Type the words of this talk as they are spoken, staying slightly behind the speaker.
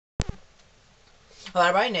Hello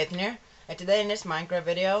everybody, Nathan here, and today in this Minecraft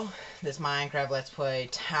video, this Minecraft Let's Play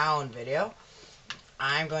Town video,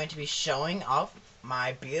 I'm going to be showing off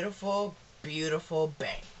my beautiful, beautiful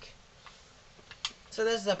bank. So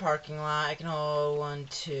this is a parking lot. I can hold 1,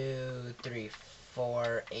 2, 3,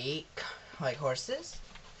 4, 8 like horses.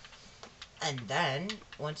 And then,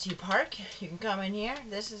 once you park, you can come in here.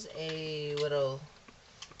 This is a little,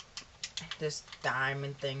 this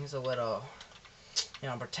diamond thing's a little,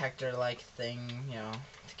 protector like thing,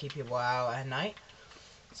 to keep people out at night.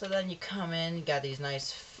 So then you come in, you got these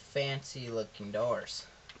nice fancy looking doors.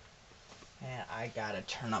 And I gotta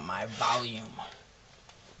turn up my volume.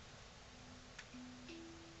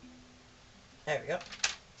 There we go.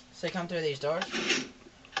 So you come through these doors.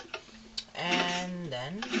 And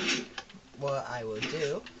then what I will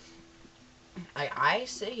do, I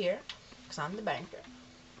sit here, because I'm the banker.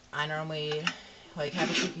 I normally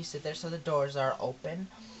have a cookie sit there so the doors are open.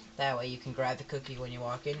 That way you can grab the cookie when you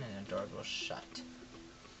walk in and the doors will shut.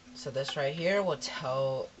 So this right here will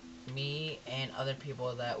tell me and other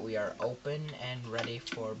people that we are open and ready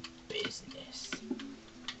for business.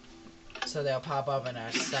 So they'll pop up in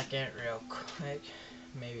a second real quick.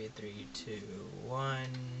 Maybe 3, 2, 1.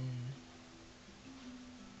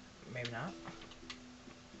 Maybe not.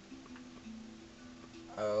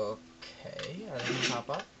 Okay, are they gonna pop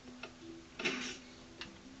up?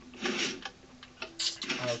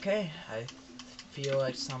 Okay, I feel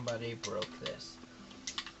like somebody broke this.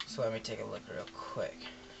 So let me take a look real quick,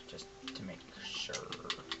 just to make sure.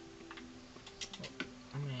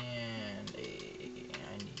 And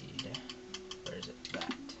I need, where is it?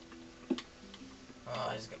 That. Oh,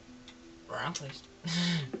 I just got wrong place.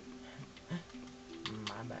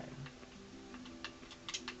 My bad.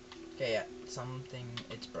 Okay, yeah, something,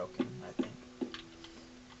 it's broken, I think.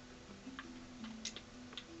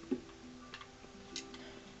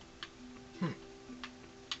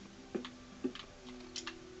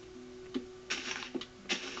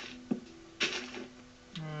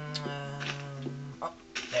 Oh,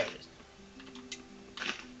 there it is.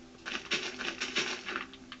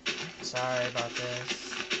 Sorry about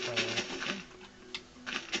this.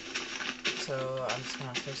 So I'm just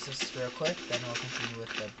gonna fix this real quick, then we'll continue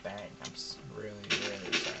with the bank. I'm really,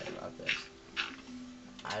 really sorry about this.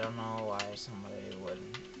 I don't know why somebody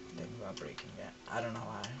wouldn't think about breaking it. I don't know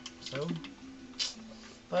why. So,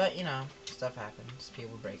 but stuff happens.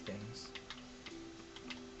 People break things.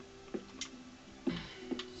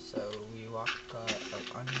 So we walk up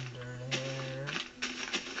under there.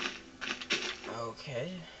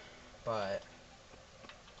 Okay, but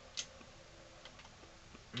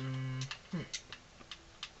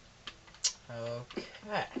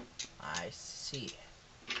okay, I see.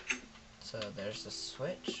 So there's the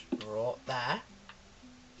switch. Roll that.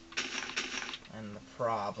 And the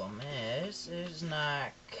problem is, it's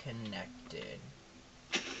not connected.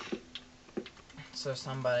 So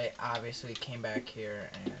somebody obviously came back here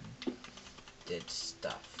and did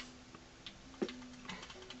stuff.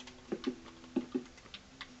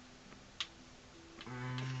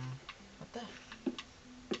 What the?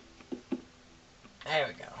 There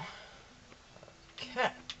we go.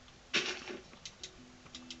 Okay.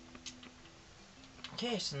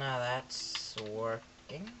 Okay, so now that's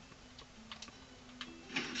working.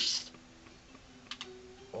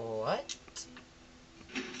 What?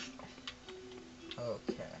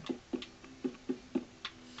 Okay.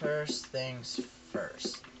 First things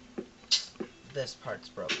first. This part's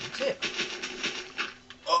broken too.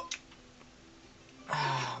 Oh!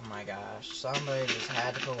 Oh my gosh, somebody just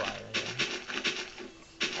had to put wire in.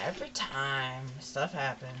 Every time stuff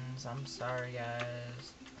happens, I'm sorry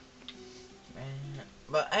guys.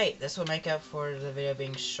 But hey, this will make up for the video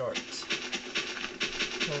being short.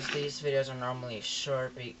 Because these videos are normally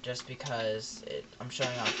short just because I'm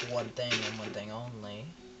showing off one thing and one thing only.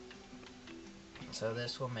 So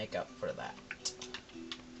this will make up for that.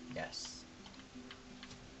 Yes.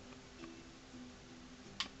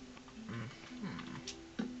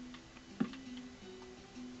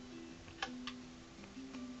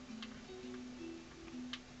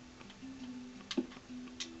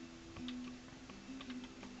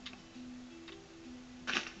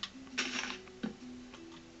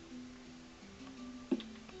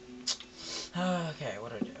 Okay,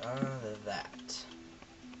 what do I do? That.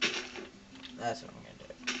 That's what I'm gonna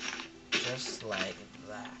do. Just like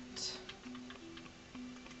that.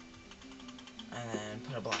 And then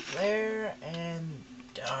put a block there, and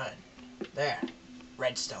done. There.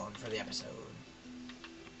 Redstone for the episode.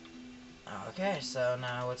 Okay, so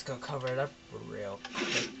now let's go cover it up real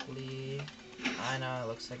quickly. I know, it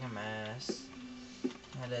looks like a mess.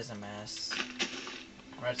 It is a mess.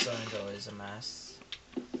 Redstone is always a mess.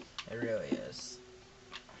 It really is.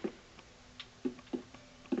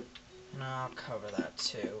 And I'll cover that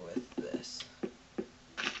too with this.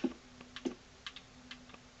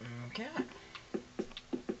 Okay.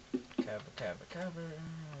 Cover,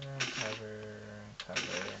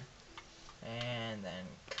 and then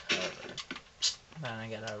cover. Then I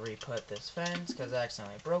gotta re-put this fence because I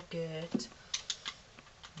accidentally broke it.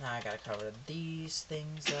 Now I gotta cover these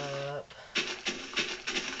things up.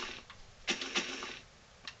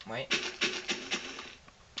 Wait.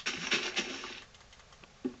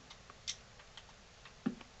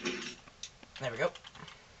 There we go.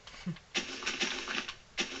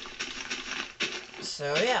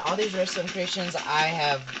 So yeah, all these redstone creations I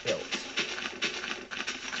have built.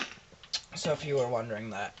 So if you were wondering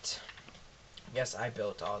that, yes, I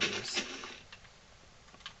built all these.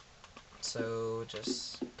 So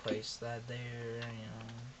just place that there, you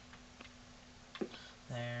know.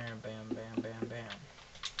 There, bam, bam, bam, bam.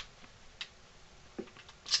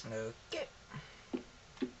 Okay.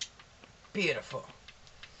 Beautiful.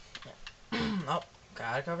 Yeah. Oh,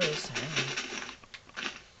 gotta cover this.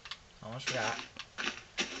 Almost forgot.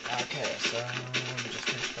 Okay, so let me just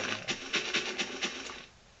finish covering it.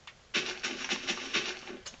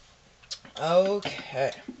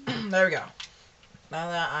 Okay. There we go. Now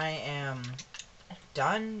that I am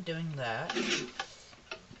done doing that,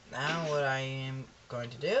 now what I am going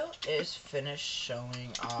to do is finish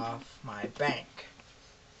showing off my bank.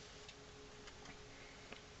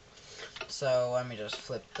 So let me just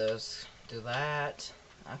flip this, do that.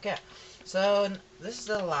 Okay, so this is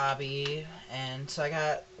the lobby, and so I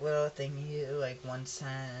got little thingy like 1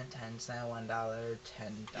 cent, 10 cent, $1,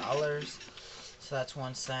 $10. So that's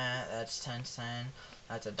 1 cent, that's 10 cent,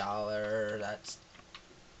 that's $1, that's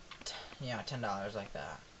 $10 like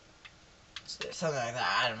that. Something like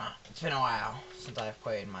that, I don't know. It's been a while since I've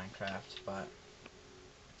played Minecraft, but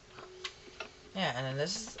yeah, and then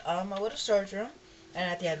this is my little storage room. And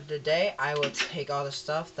at the end of the day, I will take all the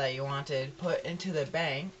stuff that you wanted put into the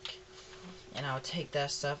bank, and I'll take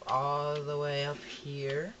that stuff all the way up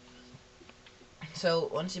here. So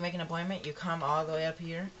once you make an appointment, you come all the way up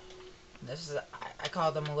here. This is I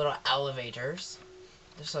call them little elevators.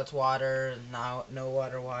 Just so it's water, no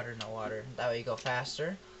water, no water. That way you go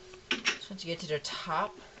faster. So once you get to the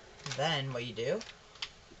top, then what you do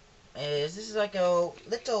is this is like a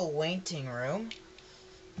little waiting room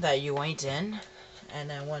that you wait in. And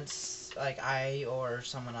then once, like, I or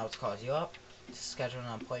someone else calls you up to schedule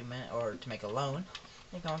an appointment or to make a loan,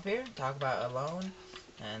 you come up here, talk about a loan,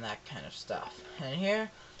 and that kind of stuff. And here,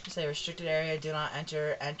 you say restricted area, do not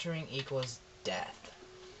enter, entering equals death.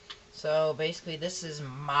 So, basically, this is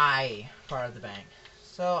my part of the bank.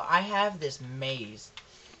 So, I have this maze.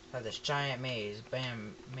 I have this giant maze.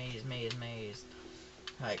 Bam, maze, maze, maze.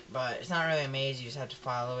 Like, but it's not really a maze, you just have to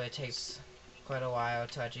follow it. It takes quite a while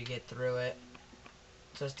to actually get through it.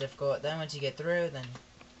 So it's difficult. Then once you get through, then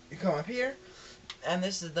you come up here, and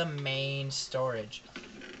this is the main storage.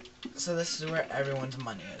 So this is where everyone's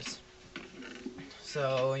money is.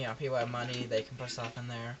 So, you know, people have money, they can put stuff in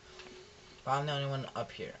there. But I'm the only one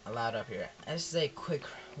up here, allowed up here. And this is a quick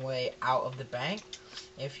way out of the bank,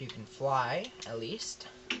 if you can fly, at least.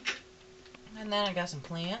 And then I got some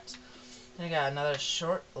plants. Then I got another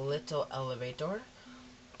short little elevator.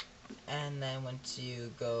 And then once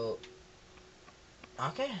you go...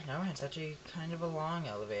 Okay, never mind. It's actually kind of a long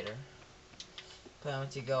elevator. But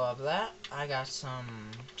once you go up that, I got some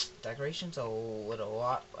decorations, a little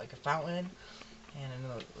lot, like a fountain, and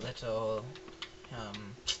a little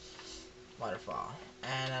waterfall.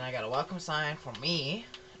 And then I got a welcome sign for me,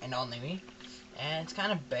 and only me. And it's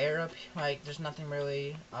kind of bare up, like there's nothing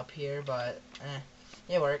really up here, but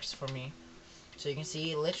it works for me. So you can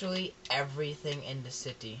see literally everything in the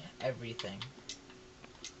city, everything.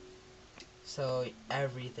 So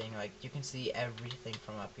everything, like you can see everything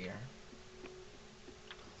from up here,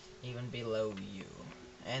 even below you.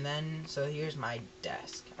 And then, so here's my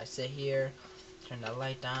desk. I sit here, turn the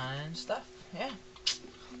light on and stuff. Yeah.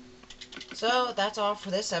 So that's all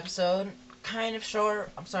for this episode. Kind of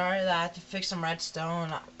short. I'm sorry that I have to fix some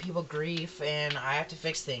redstone. People grief, and I have to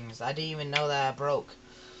fix things. I didn't even know that I broke.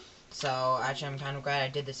 So actually, I'm kind of glad I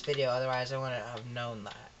did this video. Otherwise, I wouldn't have known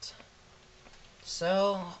that.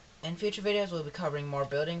 So in future videos, we'll be covering more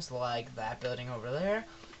buildings, like that building over there,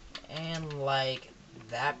 and like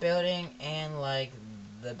that building, and like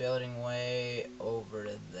the building way over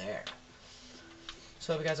there.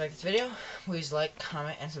 So if you guys like this video, please like,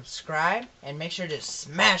 comment, and subscribe, and make sure to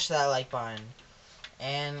smash that like button.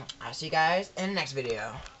 And I'll see you guys in the next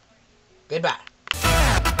video. Goodbye.